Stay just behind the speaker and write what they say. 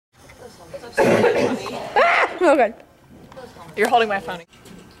Okay. You're holding my phone.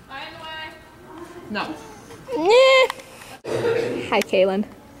 No. Hi, Kaylyn.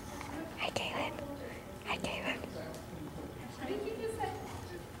 Hi, Kaylyn. Hi, Kaylyn.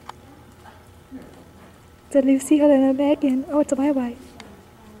 It's a Lucy holding a Megan. Oh, it's a bye-bye.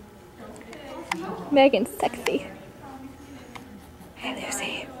 Megan's sexy. Hi,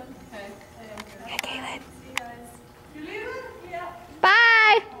 Lucy. Hi, Kaylyn.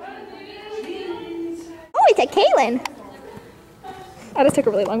 Bye! Oh, it's a Kaylyn. I just took a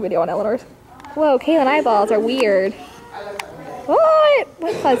really long video on Eleanor's. Whoa, Kaylyn eyeballs are weird. What?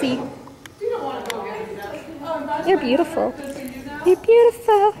 What fuzzy? They're beautiful. They're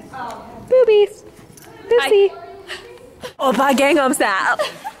beautiful. Boobies. Lucy. Oh, my Gangnam Style.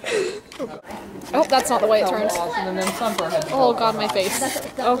 Oh, that's not the way it turns. Oh god, my face.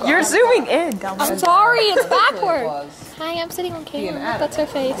 Oh god. You're zooming in. I'm sorry, it's backwards. Hi, I'm sitting on Kaylyn. That's her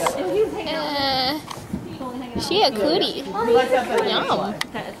face. She a cootie. Yum.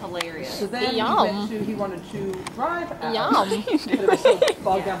 That is hilarious. Yum. He wanted to drive out. Yum.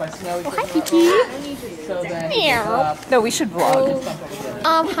 Bogged down by snow. Oh, hi, Kiki. So then Meow. No, we should vlog.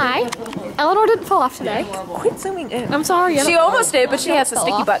 Hi. Eleanor didn't fall off today. Quit zooming in. I'm sorry. She almost did, but she has a Fell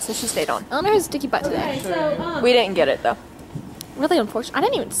sticky off. butt, so she stayed on. Eleanor has a sticky butt today. We didn't get it though. Really unfortunate. I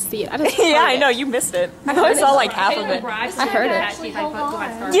didn't even see it. I just Yeah, heard I know, it. you missed it. I only saw like half of it. I heard it.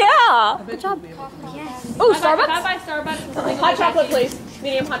 Yeah! Good job. Oh, Starbucks? Bye-bye, Starbucks. Hot chocolate, please.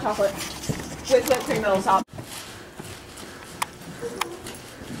 Medium hot chocolate. With whipped cream on top.